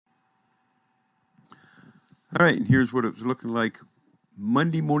All right, and here's what it was looking like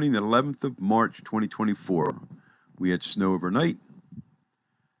Monday morning, the 11th of March, 2024. We had snow overnight.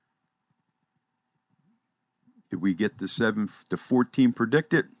 Did we get the 7 to 14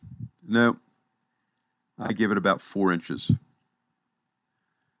 predicted? No. I give it about 4 inches. And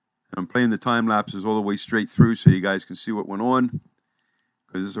I'm playing the time lapses all the way straight through so you guys can see what went on,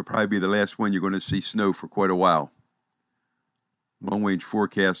 because this will probably be the last one you're going to see snow for quite a while. Long range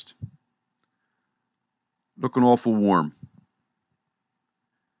forecast looking awful warm.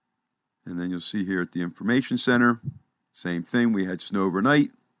 And then you'll see here at the information center, same thing. We had snow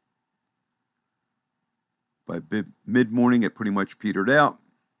overnight. By mid-morning, it pretty much petered out.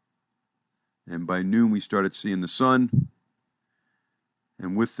 And by noon, we started seeing the sun.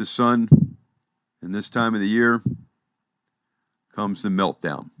 And with the sun, and this time of the year, comes the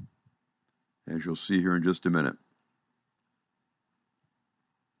meltdown, as you'll see here in just a minute.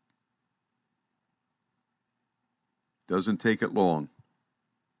 Doesn't take it long.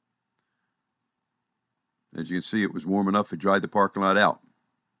 As you can see, it was warm enough to dry the parking lot out.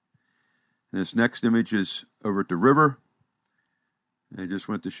 And this next image is over at the river. And I just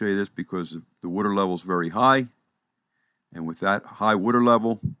wanted to show you this because the water level is very high. And with that high water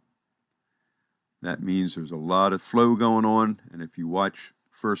level, that means there's a lot of flow going on. And if you watch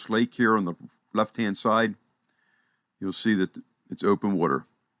First Lake here on the left-hand side, you'll see that it's open water.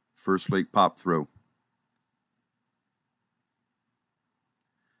 First Lake pop through.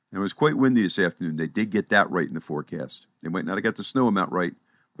 And it was quite windy this afternoon. They did get that right in the forecast. They might not have got the snow amount right,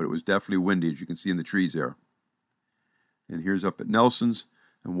 but it was definitely windy, as you can see in the trees there. And here's up at Nelson's.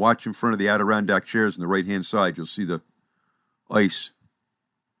 And watch in front of the Adirondack chairs on the right-hand side. You'll see the ice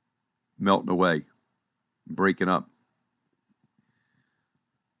melting away, breaking up.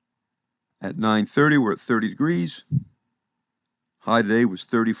 At 9:30, we're at 30 degrees. High today was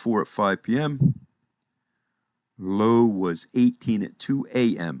 34 at 5 p.m. Low was 18 at 2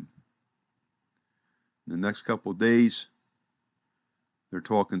 a.m. The next couple of days, they're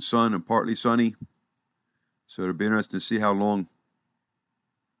talking sun and partly sunny. So it'll be interesting to see how long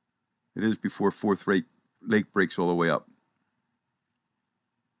it is before Fourth Lake breaks all the way up.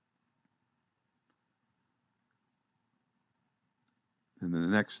 And then the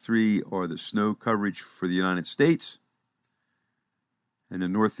next three are the snow coverage for the United States. And the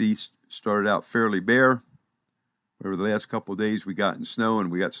Northeast started out fairly bare. Over the last couple of days, we got in snow,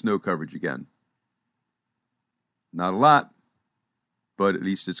 and we got snow coverage again. Not a lot, but at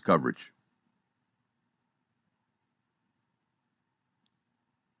least it's coverage.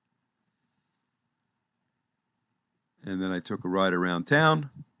 And then I took a ride around town,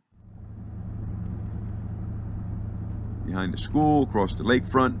 behind the school, across the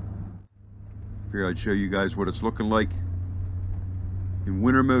lakefront. Figured I'd show you guys what it's looking like in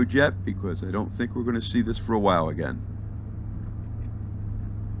winter mode yet, because I don't think we're going to see this for a while again.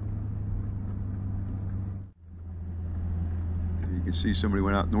 And you can see somebody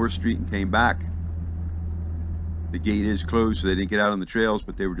went out North Street and came back. The gate is closed, so they didn't get out on the trails,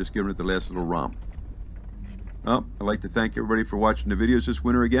 but they were just giving it the last little romp. Well, I'd like to thank everybody for watching the videos this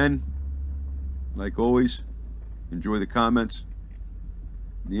winter again. Like always, enjoy the comments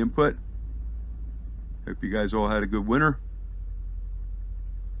and the input. Hope you guys all had a good winter.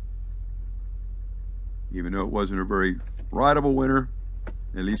 Even though it wasn't a very rideable winter,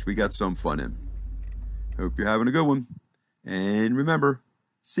 at least we got some fun in. Hope you're having a good one. And remember,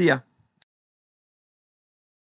 see ya.